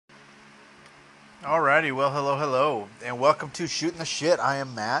Alrighty, well, hello, and welcome to Shooting the Shit. I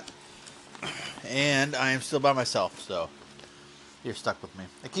am Matt, and I am still by myself, so you're stuck with me.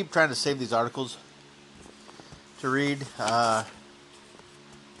 I keep trying to save these articles to read, so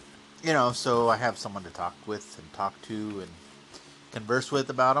I have someone to talk with and talk to and converse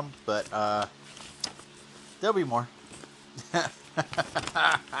with about them, but there'll be more.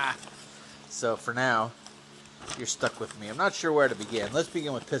 So for now, you're stuck with me. I'm not sure where to begin. Let's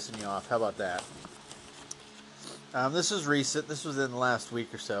begin with pissing you off. How about that? This is recent. This was in the last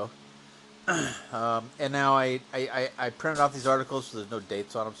week or so. And now I printed off these articles, so there's no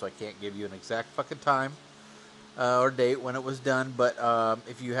dates on them, so I can't give you an exact fucking time or date when it was done. But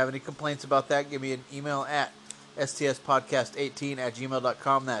if you have any complaints about that, give me an email at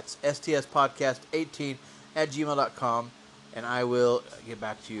stspodcast18@gmail.com. That's stspodcast18@gmail.com, and I will get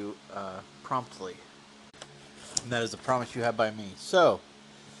back to you promptly. And that is a promise you have by me. So,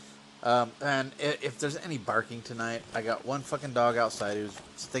 and if there's any barking tonight, I got one fucking dog outside who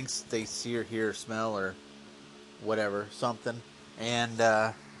thinks they see or hear or smell or whatever, something. And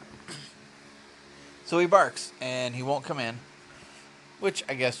so he barks, and he won't come in. Which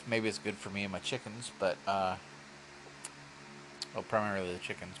I guess maybe is good for me and my chickens, but well, primarily the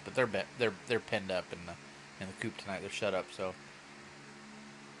chickens. But they're pinned up in the coop tonight. They're shut up, so.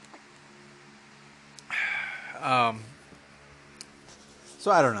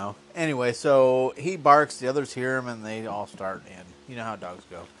 So I don't know. Anyway, so he barks, the others hear him, and they all start, and you know how dogs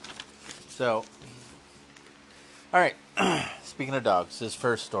go. So, all right. Speaking of dogs, his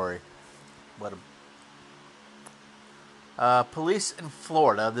first story. Police in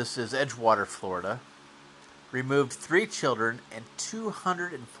Florida, this is Edgewater, Florida, removed 3 children and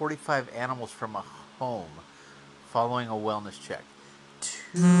 245 animals from a home following a wellness check.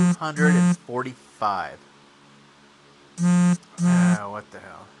 245. What the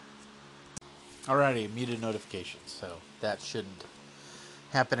hell? Alrighty, muted notifications, so that shouldn't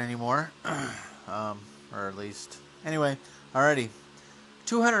happen anymore. Or at least. Anyway, alrighty.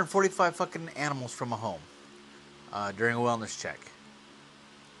 245 fucking animals from a home during a wellness check.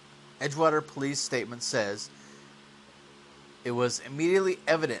 Edgewater police statement says it was immediately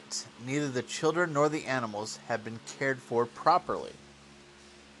evident neither the children nor the animals had been cared for properly.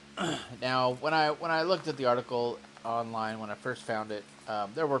 Now, when I looked at the article online when I first found it,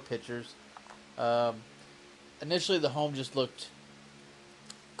 there were pictures. Initially, the home just looked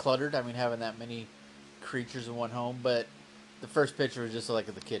cluttered. I mean, having that many creatures in one home, but the first picture was just like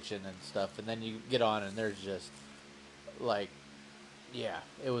at the kitchen and stuff, and then you get on and there's just like, yeah,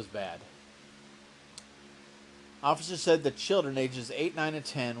 it was bad. Officers said the children ages 8, 9, and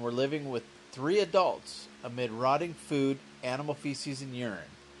 10 were living with 3 adults amid rotting food, animal feces, and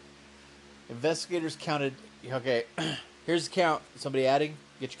urine. Investigators counted. Okay, here's the count. Somebody adding.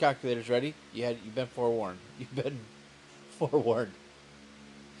 Get your calculators ready. You've been forewarned. You've been forewarned.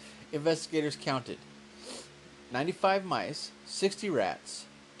 Investigators counted 95 mice, 60 rats,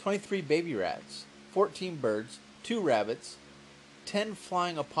 23 baby rats, 14 birds, 2 rabbits, 10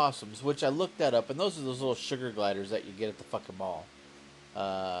 flying opossums, which I looked that up, and those are those little sugar gliders that you get at the fucking mall.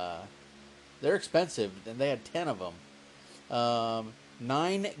 They're expensive, and they had 10 of them.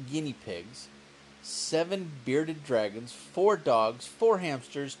 9 guinea pigs, 7 bearded dragons, 4 dogs, 4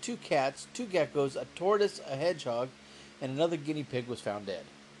 hamsters, 2 cats, 2 geckos, a tortoise, a hedgehog, and another guinea pig was found dead.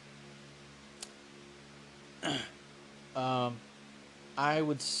 I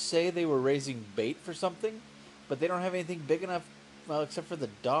would say they were raising bait for something, but they don't have anything big enough, well, except for the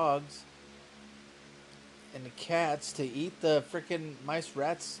dogs and the cats, to eat the freaking mice,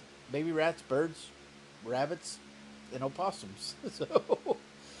 rats, baby rats, birds, rabbits, and opossums. So,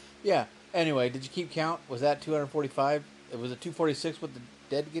 yeah. Anyway, did you keep count? Was that 245? Was it 246 with the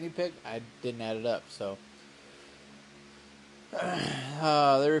dead guinea pig? I didn't add it up, so.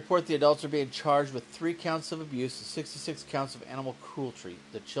 They report the adults are being charged with 3 counts of abuse and 66 counts of animal cruelty.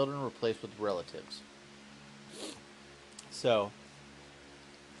 The children were placed with relatives. So,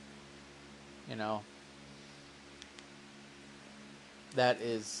 that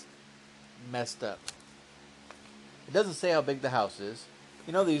is messed up. It doesn't say how big the house is.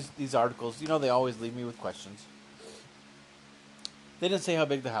 These articles, they always leave me with questions. They didn't say how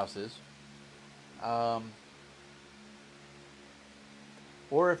big the house is.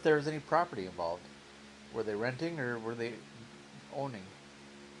 Or if there was any property involved. Were they renting or were they owning?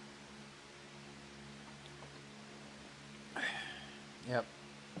 Yep.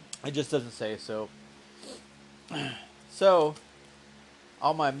 It just doesn't say so. So,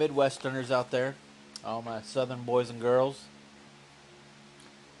 all my Midwesterners out there, all my Southern boys and girls,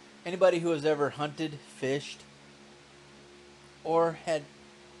 anybody who has ever hunted, fished, or had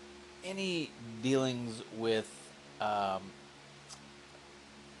any dealings with um,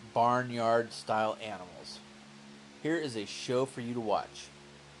 barnyard style animals, here is a show for you to watch.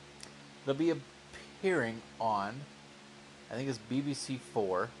 It'll be appearing on, I think it's BBC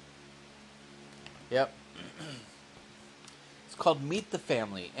 4. Yep. It's called Meet the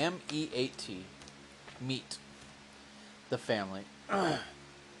Family. MEAT. Meet the Family.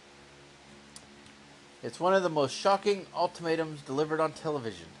 It's one of the most shocking ultimatums delivered on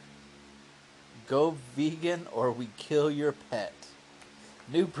television. Go vegan or we kill your pet.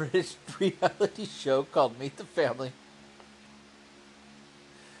 New British reality show called Meet the Family.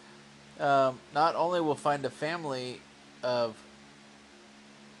 Not only will find a family of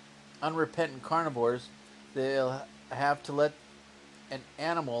unrepentant carnivores, they'll have to let an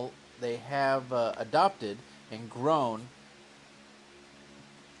animal they have adopted and grown.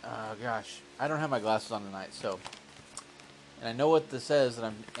 Gosh, I don't have my glasses on tonight, so, and I know what this says, and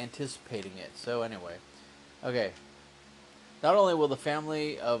I'm anticipating it. So anyway, okay. Not only will the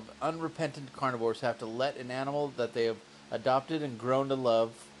family of unrepentant carnivores have to let an animal that they have adopted and grown to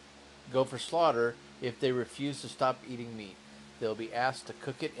love go for slaughter if they refuse to stop eating meat. They'll be asked to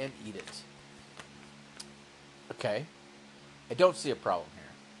cook it and eat it. Okay. I don't see a problem here.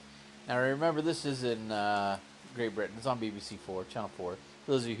 Now remember, this is in Great Britain. It's on BBC 4, Channel 4.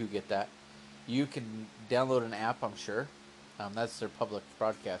 For those of you who get that. You can download an app, I'm sure. That's their public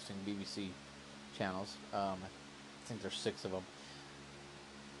broadcasting, BBC channels. I think there's 6 of them.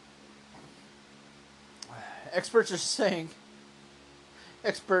 Experts are saying...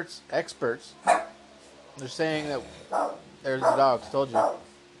 Experts... They're saying that... There's the dogs, told you.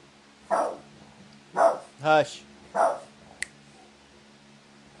 Hush.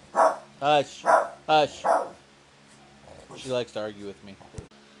 Hush. Hush. She likes to argue with me.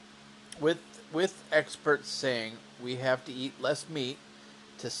 With experts saying we have to eat less meat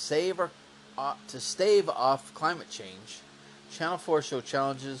to stave off climate change, Channel 4 show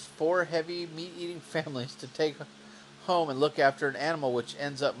challenges 4 heavy meat-eating families to take home and look after an animal which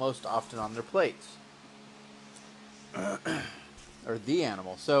ends up most often on their plates. Or the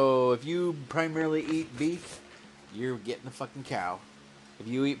animal. So if you primarily eat beef, you're getting a fucking cow. If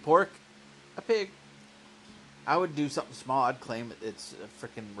you eat pork, a pig. I would do something small. I'd claim it's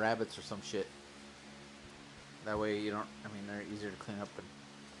freaking rabbits or some shit. That way you don't... I mean, they're easier to clean up. But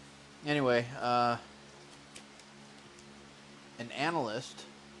anyway, an analyst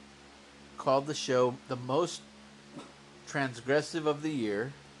called the show the most transgressive of the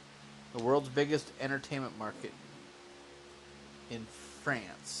year, the world's biggest entertainment market in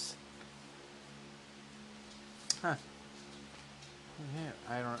France. Huh. Yeah,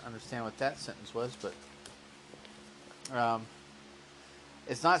 I don't understand what that sentence was, but...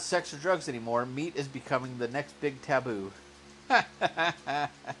 it's not sex or drugs anymore. Meat is becoming the next big taboo.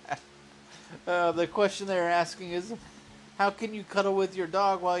 The question they're asking is, how can you cuddle with your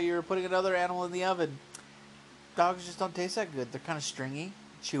dog while you're putting another animal in the oven? Dogs just don't taste that good. They're kind of stringy,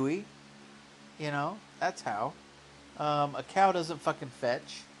 chewy. You know, that's how. A cow doesn't fucking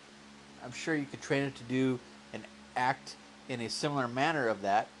fetch. I'm sure you could train it to do an act in a similar manner of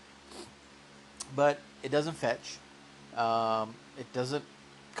that. But it doesn't fetch. It doesn't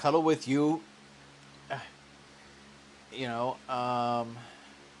cuddle with you. You know,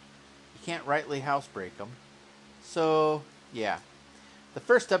 you can't rightly housebreak them. So, yeah. The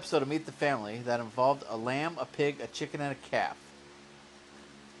first episode of Meet the Family that involved a lamb, a pig, a chicken, and a calf.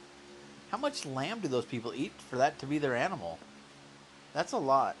 How much lamb do those people eat for that to be their animal? That's a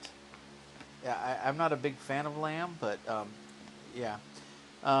lot. Yeah, I'm not a big fan of lamb, but, yeah.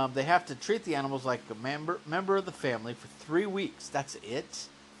 They have to treat the animals like a member of the family for 3 weeks. That's it?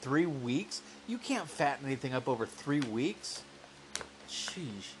 3 weeks? You can't fatten anything up over 3 weeks.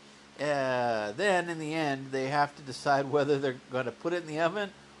 Sheesh. Then, in the end, they have to decide whether they're going to put it in the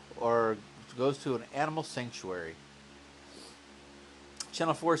oven or it goes to an animal sanctuary.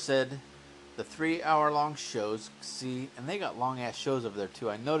 Channel 4 said the 3-hour-long shows, see, and they got long-ass shows over there, too.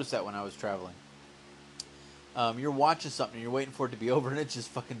 I noticed that when I was traveling. You're watching something, you're waiting for it to be over, and it just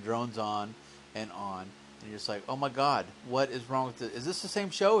fucking drones on and on. And you're just like, oh my god, what is wrong with this? Is this the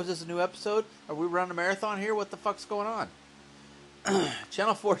same show? Is this a new episode? Are we running a marathon here? What the fuck's going on?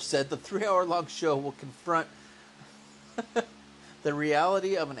 Channel 4 said the 3-hour-long show will confront the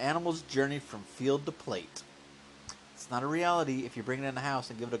reality of an animal's journey from field to plate. It's not a reality if you bring it in the house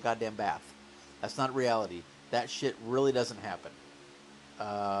and give it a goddamn bath. That's not reality. That shit really doesn't happen.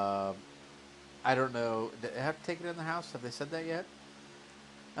 I don't know. Did I have to take it in the house? Have they said that yet?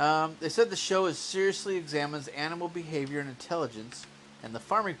 They said the show seriously examines animal behavior and intelligence and the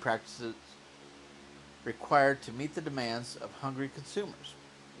farming practices required to meet the demands of hungry consumers.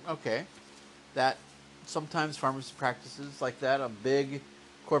 Okay, that sometimes pharmacy practices like that on big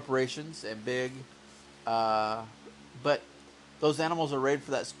corporations and big, uh, but those animals are raised for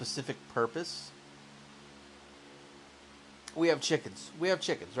that specific purpose. We have chickens. We have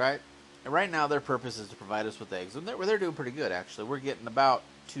chickens, right? And right now, their purpose is to provide us with eggs, and they're doing pretty good actually. We're getting about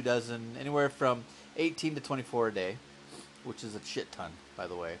 2 dozen, anywhere from 18 to 24 a day, which is a shit ton, by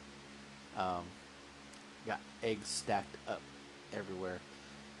the way. Um, got eggs stacked up everywhere.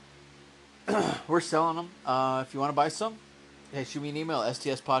 We're selling them. If you want to buy some, hey, shoot me an email,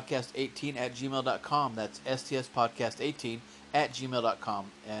 stspodcast18@gmail.com. That's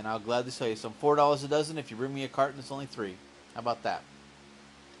stspodcast18@gmail.com. And I'll gladly sell you some. $4 a dozen if you bring me a carton. It's only 3. How about that?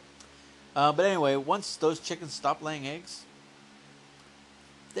 But anyway, once those chickens stop laying eggs,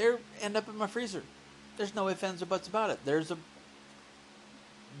 they end up in my freezer. There's no ifs, ands, or buts about it. They're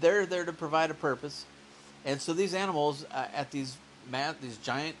there to provide a purpose. And so these animals at these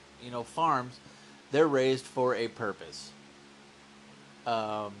giant, farms, they're raised for a purpose.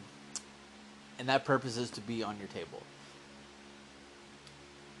 And that purpose is to be on your table.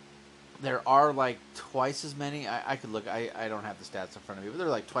 There are like twice as many. I could look. I don't have the stats in front of me, but there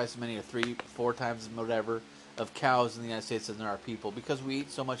are like twice as many or 3-4 times whatever of cows in the United States than there are people because we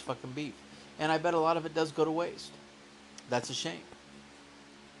eat so much fucking beef. And I bet a lot of it does go to waste. That's a shame.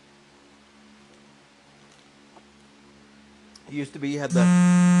 It used to be you had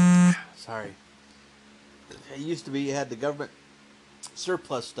the sorry. It used to be you had the government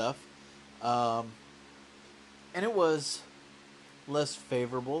surplus stuff, and it was less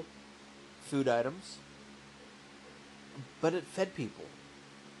favorable food items, but it fed people.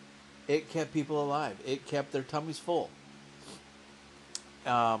 It kept people alive. It kept their tummies full.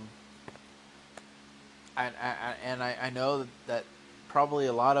 I know that probably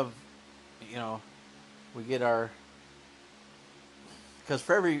a lot of, we get our, because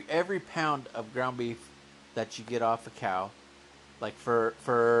for every pound of ground beef that you get off a cow, like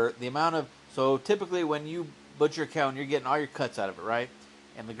for the amount of, so typically when you butcher a cow and you're getting all your cuts out of it, right?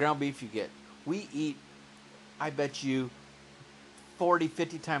 And the ground beef you get, we eat, I bet you, 40,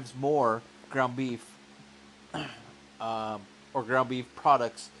 50 times more ground beef or ground beef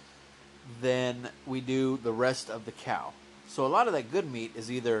products than we do the rest of the cow. So a lot of that good meat is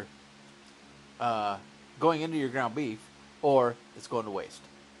either going into your ground beef or it's going to waste.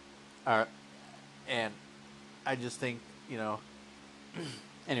 And I just think,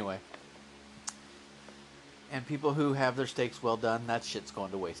 anyway. And people who have their steaks well done, that shit's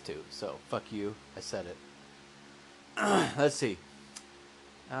going to waste too. So, fuck you. I said it. Let's see.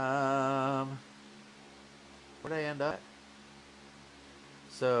 Where'd I end up?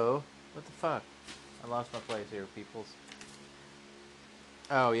 So, what the fuck? I lost my place here, peoples.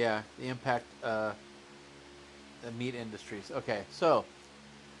 Oh, yeah. The impact, the meat industries. Okay, so,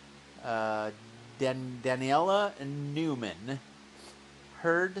 Daniela Newman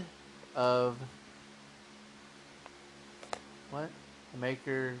heard of what? The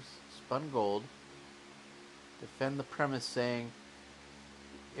makers Spun Gold defend the premise, saying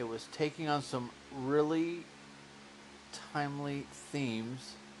it was taking on some really timely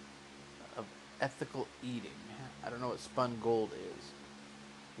themes of ethical eating. I don't know what Spun Gold is.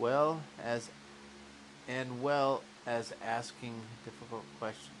 Well as asking difficult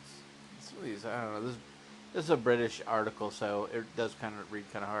questions. I don't know. This is a British article, so it does kind of read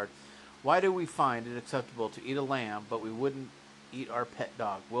kind of hard. Why do we find it acceptable to eat a lamb, but we wouldn't eat our pet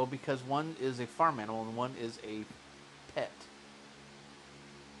dog? Well, because one is a farm animal and one is a pet.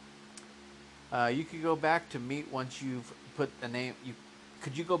 You could go back to meat once you've put a name.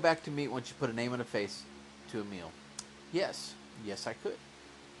 Could you go back to meat once you put a name and a face to a meal? Yes, I could.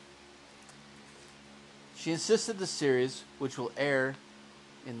 She insisted the series, which will air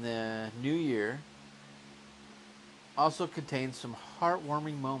in the new year, also contains some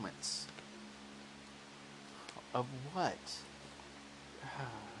heartwarming moments. Of what?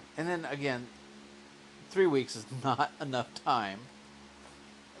 And then again, 3 weeks is not enough time.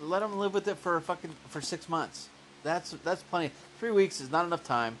 Let them live with it for 6 months. That's plenty. 3 weeks is not enough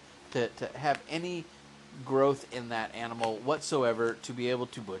time to have any growth in that animal whatsoever to be able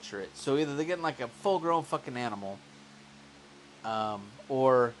to butcher it. So either they're getting like a full-grown fucking animal,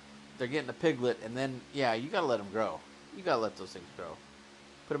 or they're getting a piglet, and then you gotta let them grow. You gotta let those things grow.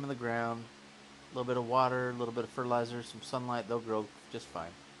 Put them in the ground, a little bit of water, a little bit of fertilizer, some sunlight. They'll grow just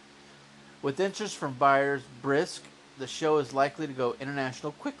fine. With interest from buyers brisk, the show is likely to go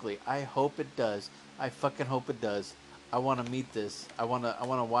international quickly. I hope it does. I fucking hope it does. I want to meet this. I want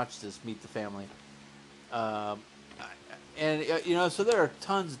to watch this. Meet the family. So there are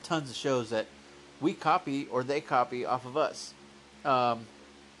tons of shows that we copy or they copy off of us.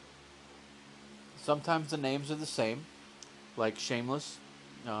 Sometimes the names are the same, like Shameless,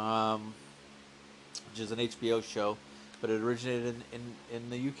 um, which is an HBO show, but it originated in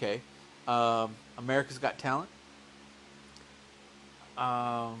the UK. America's Got Talent.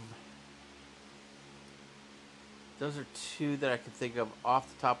 Um, those are two that I can think of off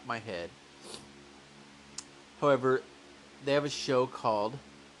the top of my head. However, they have a show called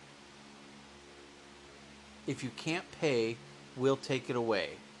If You Can't Pay, We'll Take It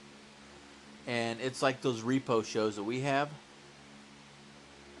Away. And it's like those repo shows that we have.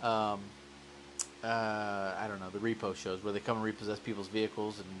 Um, I don't know, the repo shows where they come and repossess people's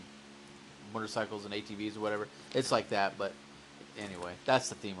vehicles and motorcycles and ATVs or whatever. It's like that, but anyway, that's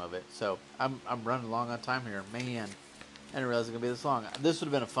the theme of it. So I'm running long on time here. Man, I didn't realize it was going to be this long. This would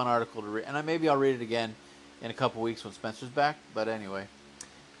have been a fun article to read. And maybe I'll read it again in a couple weeks when Spencer's back. But anyway,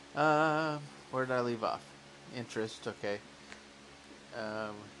 where did I leave off? Interest, okay.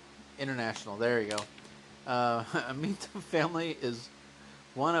 International, there you go. Meet the Family is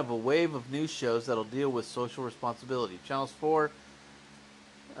one of a wave of news shows that'll deal with social responsibility. Channel's 4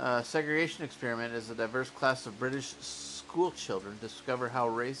 Segregation Experiment is a diverse class of British school children discover how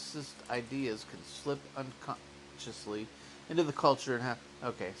racist ideas can slip unconsciously into the culture and how...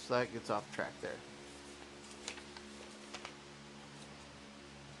 Okay, so that gets off track there.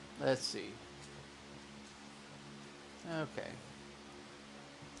 Let's see. Okay.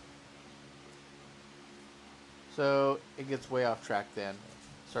 So it gets way off track then.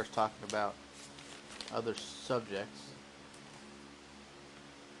 Starts talking about other subjects.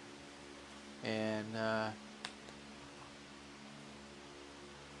 And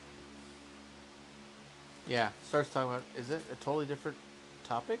yeah, starts talking about, is it a totally different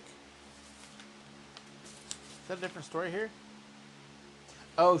topic? Is that a different story here?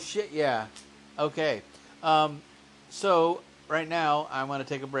 Oh shit, yeah. Okay. So right now I'm going to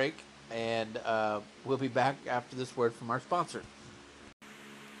take a break, and we'll be back after this word from our sponsor.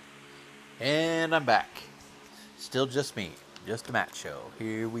 And I'm back. Still just me. Just a Matt show.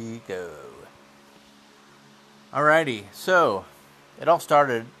 Here we go. Alrighty, so it all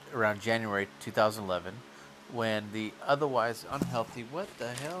started around January 2011 when the otherwise unhealthy... What the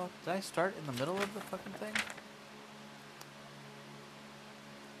hell? Did I start in the middle of the fucking thing?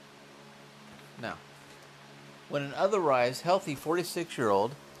 No. When an otherwise healthy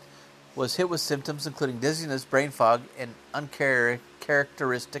 46-year-old was hit with symptoms including dizziness, brain fog, and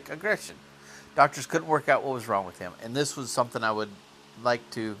uncharacteristic aggression. Doctors couldn't work out what was wrong with him, and this was something I would like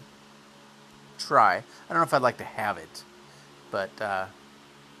to try. I don't know if I'd like to have it, but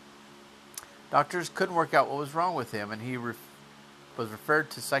doctors couldn't work out what was wrong with him, and he was referred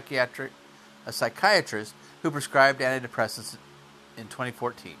to a psychiatrist who prescribed antidepressants in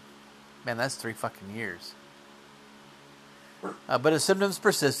 2014. Man, that's 3 fucking years. But his symptoms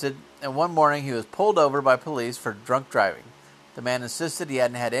persisted, and one morning he was pulled over by police for drunk driving. The man insisted he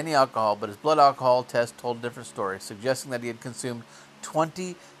hadn't had any alcohol, but his blood alcohol test told a different story, suggesting that he had consumed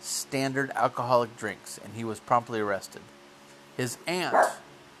 20 standard alcoholic drinks, and he was promptly arrested. His aunt,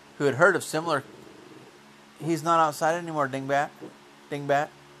 who had heard of similar... He's not outside anymore, dingbat. Dingbat.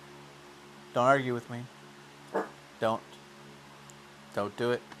 Don't argue with me. Don't. Don't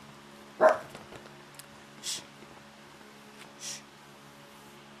do it. Shh. Shh.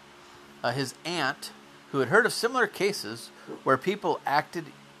 His aunt, who had heard of similar cases where people acted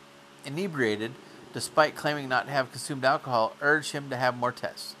inebriated despite claiming not to have consumed alcohol, urged him to have more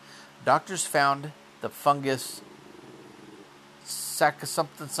tests. Doctors found the fungus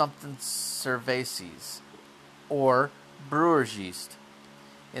Saccharomyces cerevisiae, or brewer's yeast,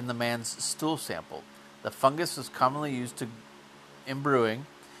 in the man's stool sample. The fungus was commonly used in brewing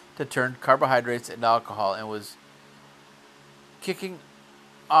to turn carbohydrates into alcohol and was kicking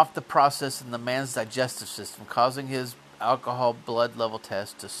off the process in the man's digestive system, causing his alcohol blood level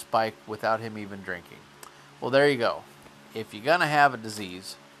test to spike without him even drinking. Well, there you go. If you're going to have a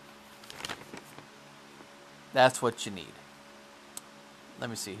disease, that's what you need. Let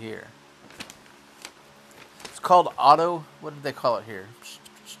me see here. It's called what did they call it here?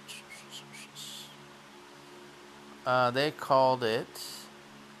 They called it...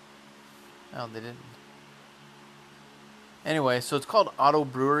 Oh, they didn't. Anyway, so it's called auto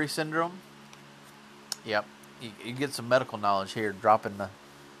brewery syndrome. Yep. You get some medical knowledge here, dropping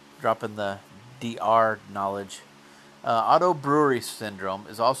the DR knowledge. Auto brewery syndrome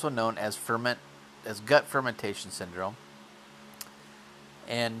is also known as gut fermentation syndrome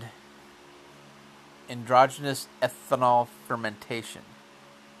and endogenous ethanol fermentation.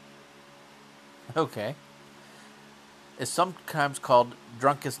 Okay. is sometimes called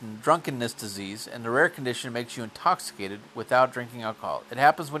drunkenness disease, and the rare condition makes you intoxicated without drinking alcohol. It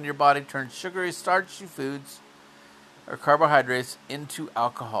happens when your body turns sugary, starchy foods or carbohydrates into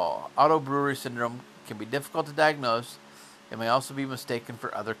alcohol. Autobrewery syndrome can be difficult to diagnose. It may also be mistaken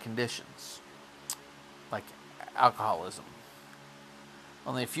for other conditions, like alcoholism.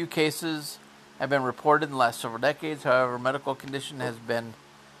 Only a few cases have been reported in the last several decades. However, a medical condition has been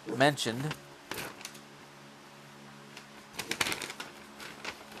mentioned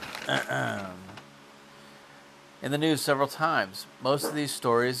in the news several times. Most of these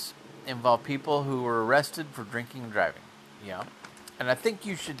stories involve people who were arrested for drinking and driving. Yeah. And I think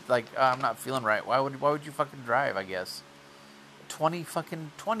you should, like, I'm not feeling right. Why would you fucking drive, I guess? 20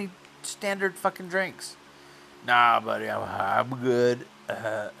 standard fucking drinks. Nah, buddy, I'm good.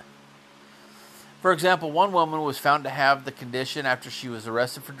 For example, one woman was found to have the condition after she was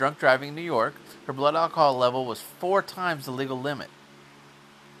arrested for drunk driving in New York. Her blood alcohol level was 4 times the legal limit.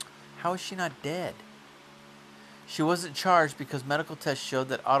 How is she not dead? She wasn't charged because medical tests showed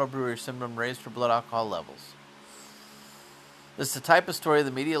that autobrewery syndrome raised her blood alcohol levels. This is the type of story the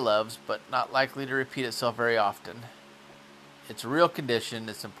media loves, but not likely to repeat itself very often. It's a real condition.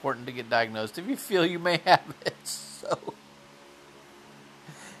 It's important to get diagnosed if you feel you may have it. So,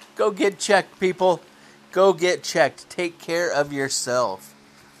 go get checked, people. Go get checked. Take care of yourself.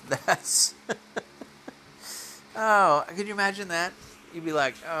 That's... Oh, could you imagine that? You'd be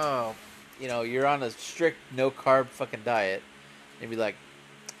like, oh, you're on a strict no-carb fucking diet. You'd be like,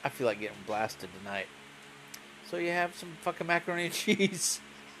 I feel like getting blasted tonight. So you have some fucking macaroni and cheese.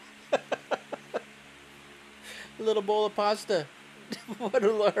 A little bowl of pasta.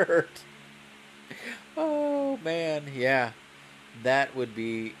 What'll hurt? Oh, man. Yeah. That would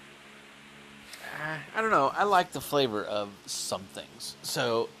be... I don't know. I like the flavor of some things.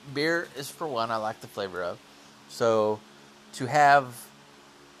 So, beer is for one I like the flavor of. So, to have...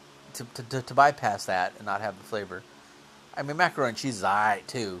 To bypass that and not have the flavor. I mean, macaroni and cheese is alright,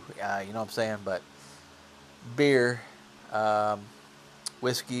 too. You know what I'm saying? But beer,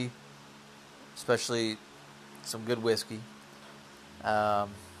 whiskey, especially some good whiskey. They're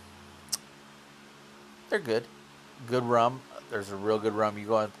good. Good rum. There's a real good rum. You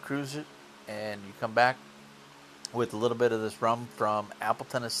go on a cruise and you come back with a little bit of this rum from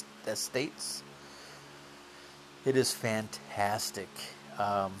Appleton Estates. It is fantastic.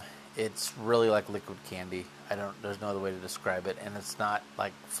 It's really like liquid candy. There's no other way to describe it. And it's not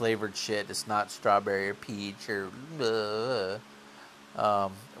like flavored shit. It's not strawberry or peach or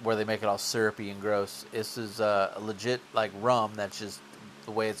where they make it all syrupy and gross. This is a legit like rum. That's just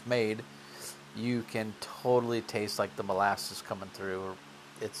the way it's made. You can totally taste like the molasses coming through.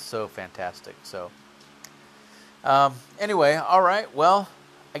 It's so fantastic. So anyway, all right. Well,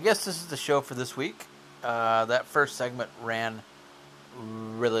 I guess this is the show for this week. That first segment ran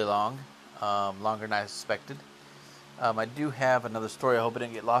really long, longer than I suspected. I do have another story. I hope it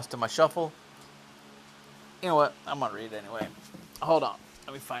didn't get lost in my shuffle. You know what? I'm going to read it anyway. Hold on.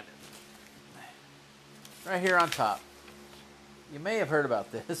 Let me find it. Right here on top. You may have heard about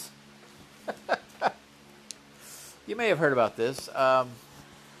this. You may have heard about this. An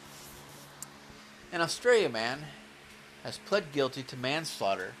Australian man has pled guilty to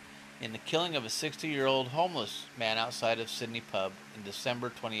manslaughter in the killing of a 60-year-old homeless man outside of Sydney pub in December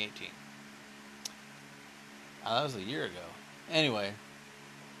 2018. That was a year ago. Anyway,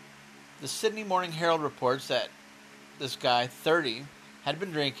 the Sydney Morning Herald reports that this guy, 30, had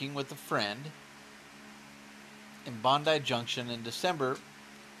been drinking with a friend in Bondi Junction in December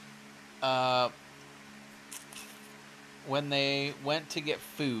when they went to get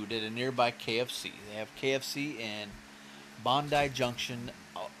food at a nearby KFC. They have KFC in Bondi Junction,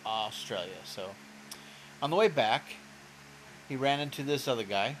 Australia. So, on the way back, he ran into this other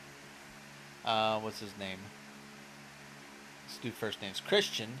guy. What's his name? Let's do first names.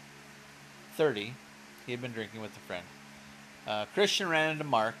 Christian, 30. He had been drinking with a friend. Christian ran into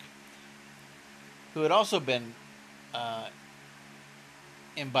Mark, who had also been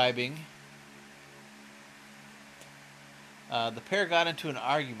imbibing. The pair got into an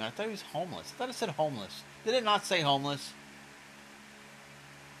argument. I thought he was homeless. I thought it said homeless. Did it not say homeless?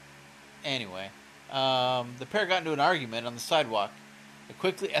 Anyway, the pair got into an argument on the sidewalk. It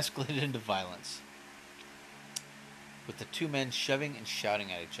quickly escalated into violence, with the two men shoving and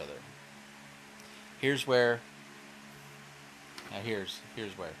shouting at each other. Here's where... here's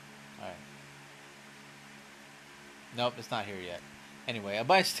where. Alright. Nope, it's not here yet. Anyway, a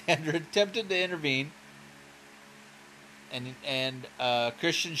bystander attempted to intervene, and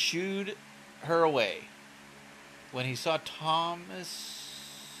Christian shooed her away. When he saw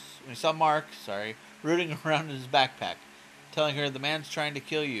Mark, rooting around in his backpack. telling her the man's trying to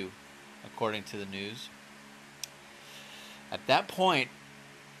kill you, according to the news. At that point,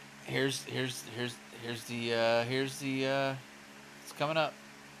 here's the it's coming up.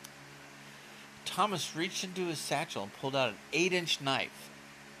 Thomas reached into his satchel and pulled out an 8-inch knife,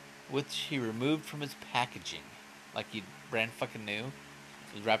 which he removed from his packaging, like he brand fucking new.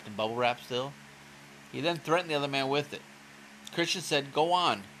 It was wrapped in bubble wrap still. He then threatened the other man with it. Christian said, "Go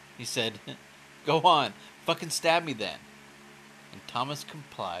on." He said, "Go on. Fucking stab me then." And Thomas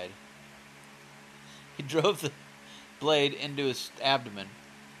complied. He drove the blade into his abdomen,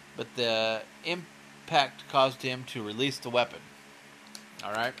 but the impact caused him to release the weapon.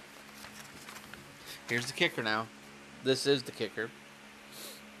 Alright? Here's the kicker now. This is the kicker.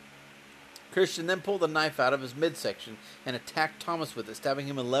 Christian then pulled the knife out of his midsection and attacked Thomas with it, stabbing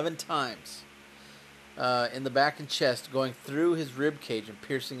him 11 times in the back and chest, going through his rib cage and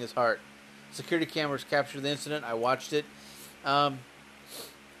piercing his heart. Security cameras captured the incident. I watched it.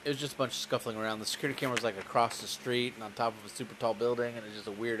 It was just a bunch of scuffling around. The security camera was like across the street and on top of a super tall building, and it was just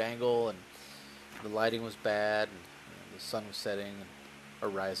a weird angle, and the lighting was bad, and the sun was setting or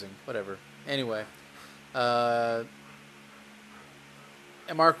rising, whatever. Anyway, and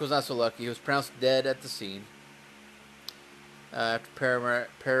Mark was not so lucky. He was pronounced dead at the scene after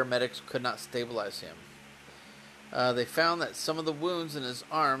paramedics could not stabilize him. They found that some of the wounds in his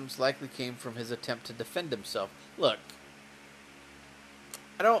arms likely came from his attempt to defend himself. Look,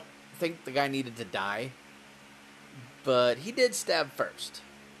 I don't think the guy needed to die, but he did stab first.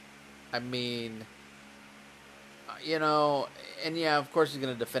 I mean, and yeah, of course he's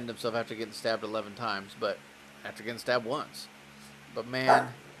going to defend himself after getting stabbed 11 times, but after getting stabbed once. But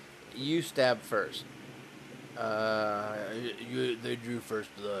man, you stabbed first. They drew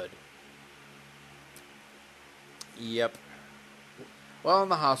first blood. Yep. While in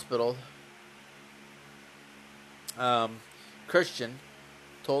the hospital, Christian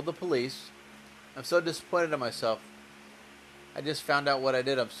told the police, "I'm so disappointed in myself. I just found out what I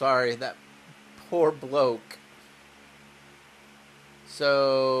did. I'm sorry. That poor bloke."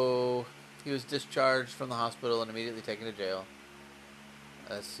 So he was discharged from the hospital and immediately taken to jail.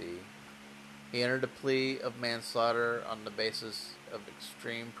 Let's see. He entered a plea of manslaughter on the basis of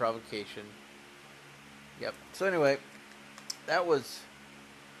extreme provocation. Yep. So anyway, that was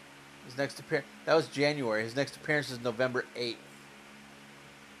his next appearance. That was January. His next appearance is November 8th.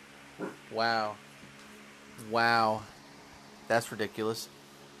 Wow. That's ridiculous.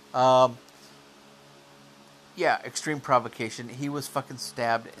 Yeah, extreme provocation. He was fucking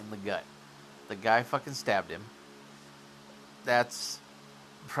stabbed in the gut. The guy fucking stabbed him. That's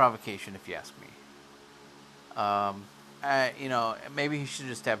provocation, if you ask me. Maybe he should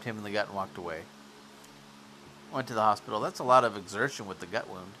have just stabbed him in the gut and walked away. Went to the hospital. That's a lot of exertion with the gut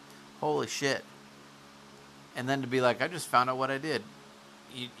wound. Holy shit. And then to be like, I just found out what I did.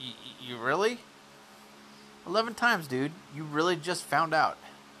 You really? 11 times, dude. You really just found out.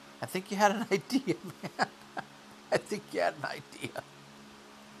 I think you had an idea, man. I think you had an idea.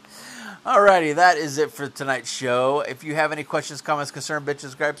 Alrighty, that is it for tonight's show. If you have any questions, comments, concerns,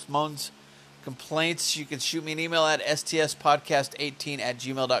 bitches, gripes, moans, complaints, you can shoot me an email at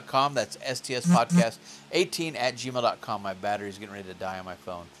stspodcast18@gmail.com. That's stspodcast18@gmail.com. My battery's getting ready to die on my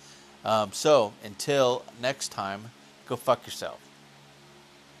phone. So, until next time, go fuck yourself.